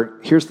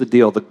soccer, here's the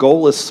deal. The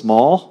goal is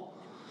small,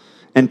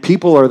 and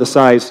people are the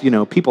size,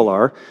 people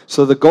are.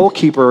 So the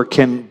goalkeeper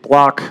can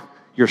block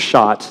your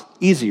shot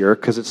easier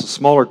because it's a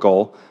smaller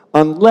goal,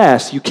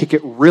 unless you kick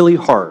it really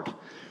hard.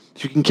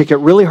 If you can kick it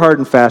really hard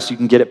and fast, you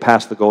can get it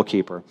past the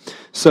goalkeeper.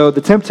 So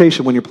the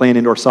temptation when you're playing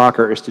indoor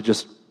soccer is to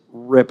just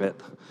rip it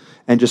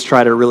and just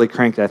try to really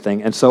crank that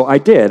thing. And so I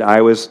did.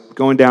 I was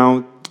going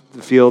down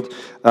the field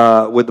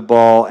with the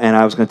ball, and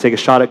I was going to take a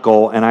shot at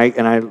goal, and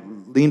I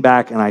leaned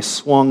back and I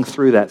swung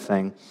through that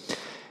thing.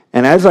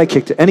 And as I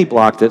kicked it, and he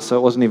blocked it,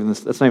 so that's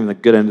not even the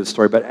good end of the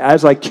story, but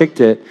as I kicked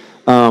it,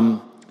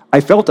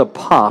 I felt a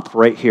pop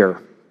right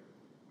here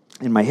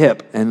in my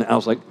hip, and I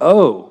was like,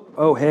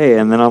 oh, hey,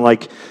 and then I'm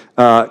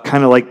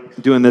kind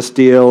of doing this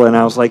deal, and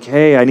I was like,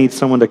 hey, I need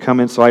someone to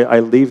come in, so I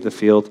leave the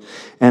field,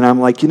 and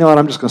I'm like, you know what,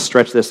 I'm just going to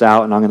stretch this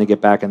out, and I'm going to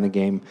get back in the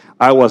game.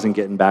 I wasn't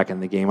getting back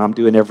in the game. I'm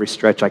doing every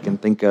stretch I can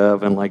think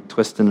of, and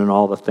twisting and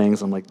all the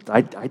things. I'm like,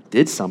 I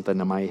did something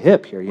to my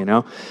hip here,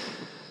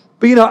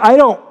 But, I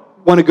don't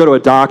want to go to a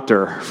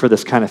doctor for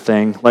this kind of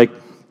thing.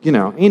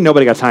 Ain't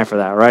nobody got time for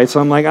that, right? So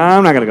I'm like,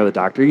 I'm not going to go to the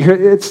doctor.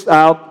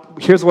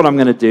 Here's what I'm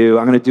going to do.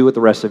 I'm going to do what the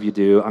rest of you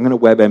do. I'm going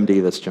to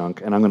WebMD this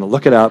junk, and I'm going to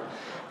look it up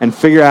and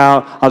figure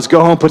out. I'll just go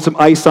home, put some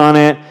ice on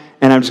it,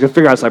 and I'm just going to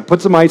figure out. So I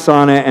put some ice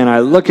on it, and I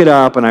look it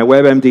up, and I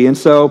WebMD. And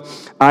so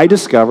I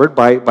discovered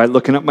by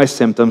looking up my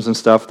symptoms and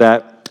stuff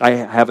that I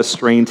have a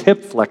strained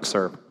hip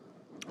flexor,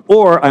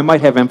 or I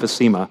might have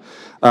emphysema.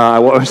 I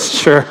wasn't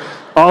sure.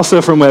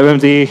 Also from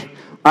WebMD,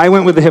 I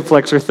went with the hip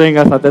flexor thing.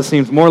 I thought that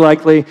seemed more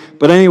likely.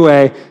 But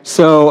anyway,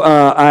 so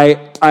I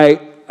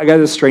got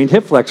this strained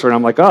hip flexor, and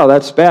I'm like, oh,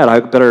 that's bad. I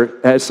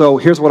better. So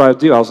here's what I would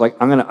do. I was like,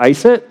 I'm going to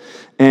ice it,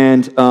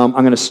 and I'm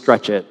going to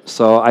stretch it.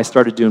 So I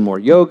started doing more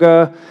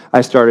yoga.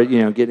 I started,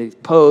 getting these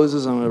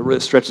poses. I'm going to really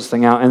stretch this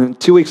thing out. And then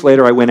 2 weeks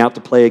later, I went out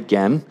to play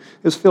again.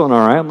 It was feeling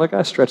all right. I'm like,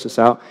 I stretched this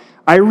out.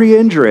 I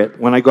re-injure it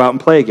when I go out and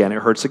play again.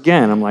 It hurts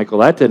again. I'm like,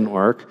 well, that didn't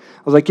work.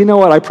 I was like, you know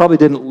what? I probably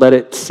didn't let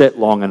it sit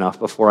long enough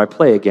before I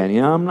play again.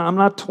 I'm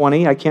not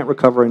 20. I can't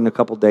recover in a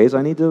couple days.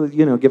 I need to, give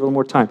it a little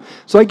more time.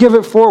 So I give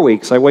it 4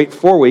 weeks. I wait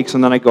 4 weeks,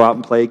 and then I go out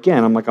and play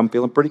again. I'm like, I'm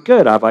feeling pretty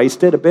good. I've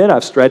iced it a bit.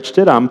 I've stretched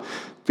it. I'm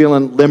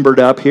feeling limbered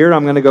up here.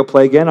 I'm going to go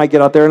play again. I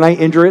get out there and I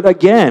injure it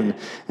again.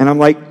 And I'm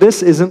like,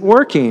 this isn't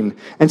working.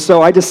 And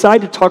so I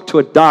decide to talk to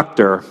a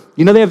doctor.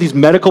 You know, they have these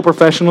medical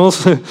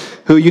professionals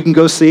who you can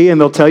go see and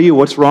they'll tell you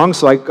what's wrong.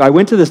 So I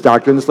went to this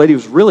doctor, and this lady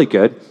was really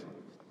good.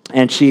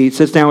 And she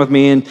sits down with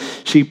me and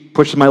she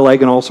pushes my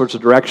leg in all sorts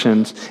of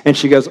directions. And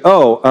she goes,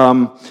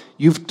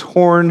 you've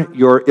torn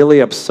your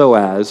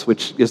iliopsoas,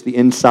 which is the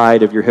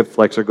inside of your hip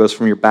flexor, goes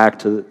from your back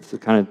to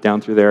kind of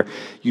down through there.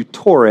 You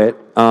tore it.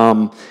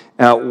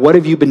 What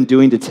have you been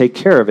doing to take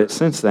care of it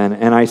since then?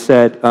 And I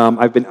said,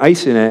 I've been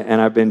icing it and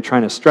I've been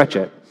trying to stretch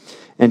it.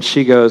 And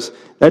she goes,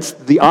 that's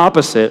the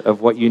opposite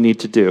of what you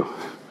need to do.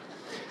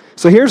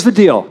 So here's the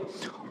deal.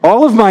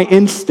 All of my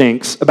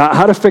instincts about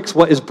how to fix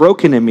what is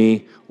broken in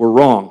me were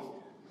wrong.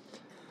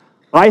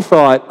 I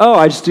thought,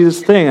 I just do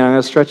this thing and I'm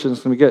going to stretch it and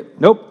it's going to be good.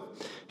 Nope.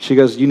 She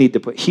goes, you need to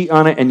put heat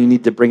on it and you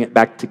need to bring it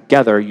back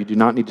together. You do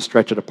not need to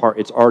stretch it apart.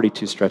 It's already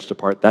too stretched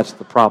apart. That's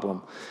the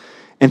problem.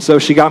 And so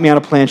she got me on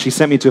a plan. She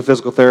sent me to a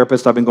physical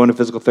therapist. I've been going to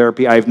physical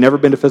therapy. I've never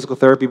been to physical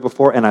therapy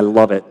before, and I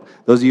love it.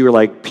 Those of you who are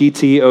like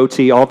PT,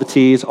 OT, all the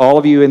T's, all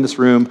of you in this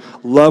room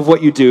love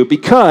what you do,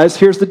 because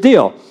here's the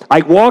deal.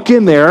 I walk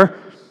in there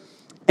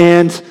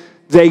and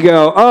they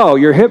go,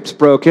 your hip's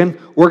broken.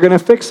 We're going to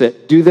fix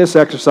it. Do this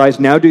exercise.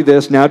 Now do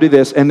this. Now do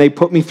this. And they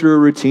put me through a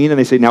routine, and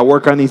they say, now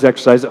work on these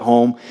exercises at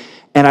home.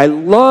 And I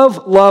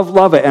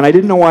love it. And I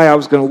didn't know why I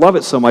was going to love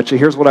it so much. And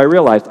here's what I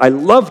realized. I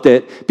loved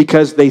it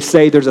because they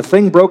say there's a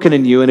thing broken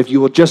in you, and if you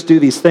will just do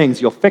these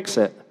things, you'll fix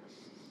it.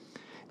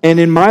 And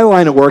in my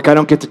line of work, I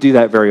don't get to do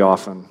that very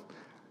often.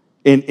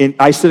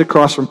 I sit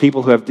across from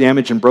people who have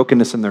damage and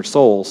brokenness in their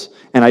souls,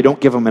 and I don't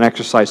give them an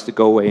exercise to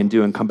go away and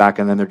do and come back,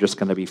 and then they're just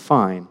going to be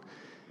fine.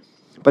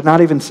 But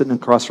not even sitting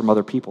across from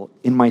other people.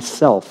 In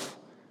myself,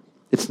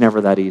 it's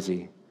never that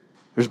easy.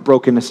 There's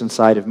brokenness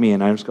inside of me,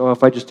 and I just go,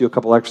 if I just do a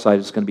couple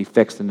exercises, it's going to be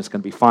fixed and it's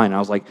going to be fine. And I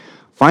was like,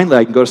 finally,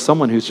 I can go to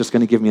someone who's just going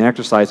to give me an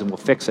exercise and we'll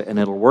fix it and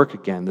it'll work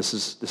again. This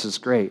is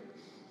great.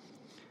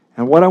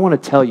 And what I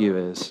want to tell you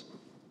is,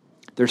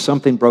 there's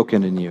something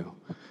broken in you,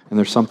 and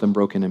there's something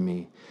broken in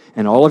me,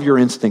 and all of your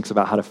instincts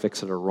about how to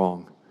fix it are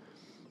wrong.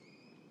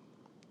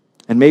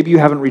 And maybe you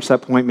haven't reached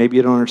that point, maybe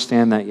you don't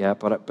understand that yet,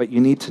 but you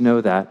need to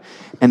know that.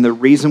 And the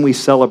reason we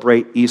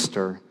celebrate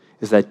Easter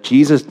is that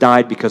Jesus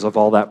died because of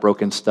all that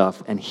broken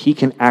stuff, and he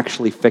can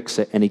actually fix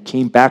it, and he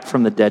came back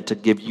from the dead to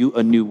give you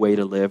a new way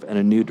to live and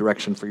a new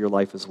direction for your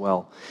life as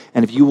well.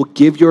 And if you will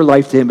give your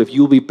life to him, if you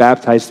will be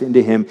baptized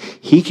into him,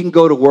 he can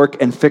go to work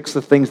and fix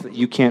the things that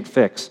you can't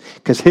fix,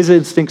 because his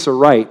instincts are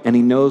right, and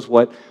he knows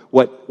what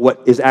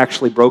is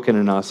actually broken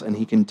in us, and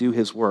he can do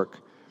his work.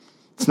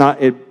 It's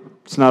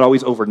not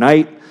always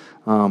overnight.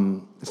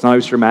 It's not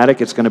always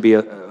dramatic. It's going to be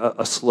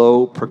a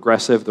slow,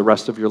 progressive, the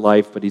rest of your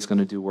life, but he's going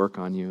to do work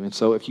on you. And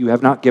so if you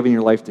have not given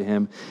your life to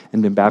him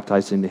and been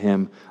baptized into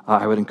him,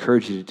 I would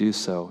encourage you to do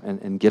so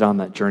and get on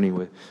that journey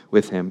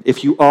with him.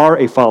 If you are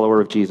a follower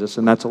of Jesus,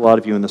 and that's a lot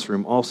of you in this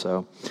room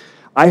also,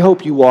 I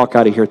hope you walk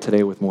out of here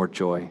today with more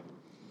joy.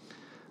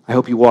 I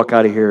hope you walk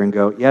out of here and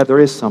go, yeah, there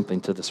is something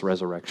to this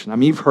resurrection. I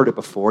mean, you've heard it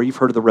before. You've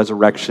heard of the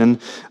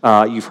resurrection.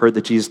 You've heard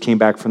that Jesus came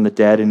back from the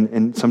dead.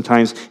 And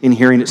sometimes in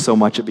hearing it so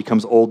much, it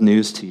becomes old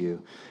news to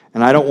you.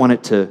 And I don't want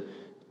it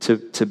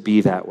to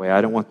be that way.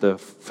 I don't want the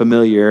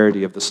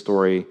familiarity of the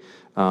story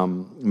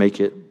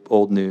make it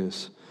old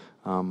news.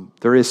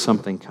 There is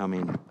something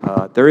coming.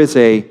 There's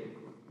a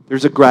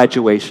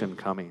graduation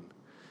coming.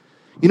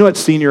 You know what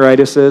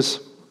senioritis is?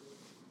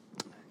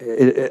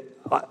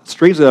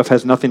 Strangely enough,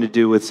 has nothing to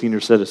do with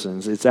senior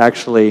citizens. It's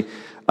actually,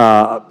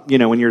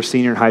 when you're a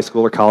senior in high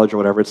school or college or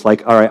whatever, it's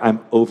like, all right, I'm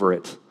over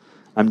it.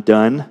 I'm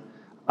done.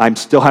 I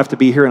still have to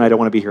be here, and I don't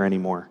want to be here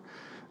anymore.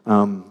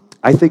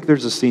 I think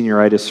there's a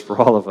senioritis for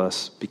all of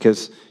us,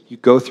 because you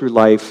go through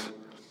life,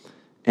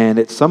 and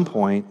at some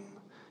point,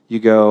 you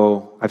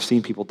go, I've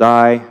seen people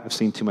die. I've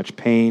seen too much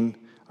pain.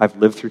 I've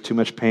lived through too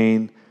much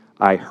pain.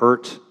 I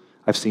hurt.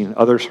 I've seen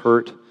others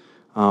hurt.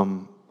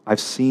 I've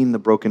seen the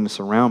brokenness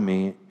around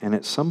me, and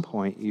at some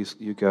point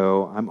you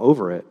go, I'm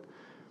over it.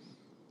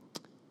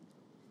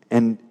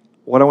 And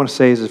what I want to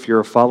say is, if you're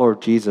a follower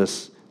of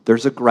Jesus,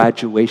 there's a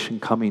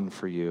graduation coming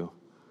for you.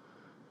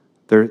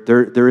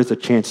 There is a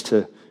chance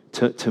to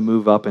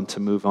move up and to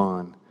move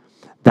on.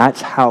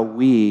 That's how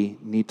we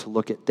need to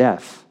look at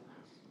death.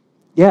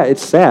 Yeah,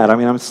 it's sad. I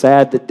mean, I'm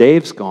sad that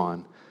Dave's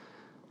gone,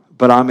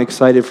 but I'm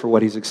excited for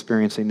what he's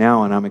experiencing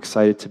now, and I'm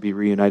excited to be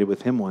reunited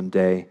with him one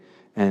day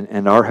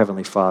and our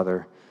Heavenly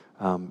Father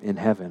in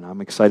heaven. I'm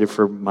excited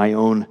for my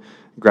own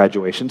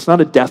graduation. It's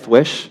not a death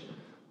wish.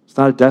 It's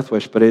not a death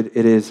wish, but it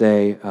is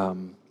a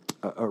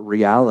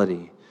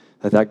reality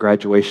that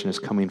graduation is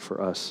coming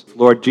for us.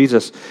 Lord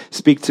Jesus,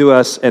 speak to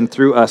us and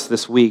through us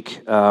this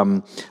week.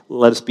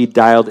 Let us be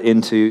dialed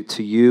into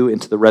you,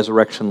 into the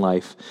resurrection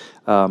life.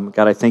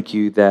 God, I thank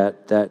you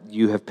that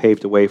you have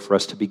paved a way for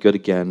us to be good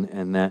again,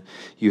 and that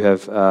you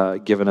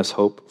have given us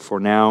hope for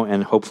now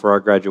and hope for our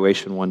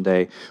graduation one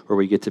day where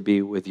we get to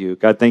be with you.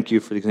 God, thank you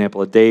for the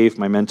example of Dave,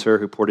 my mentor,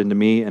 who poured into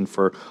me, and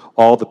for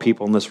all the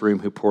people in this room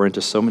who pour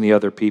into so many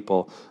other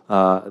people,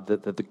 that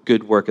the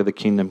good work of the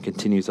kingdom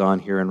continues on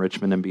here in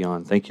Richmond and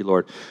beyond. Thank you,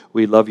 Lord.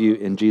 We love you.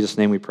 In Jesus'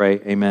 name we pray.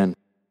 Amen.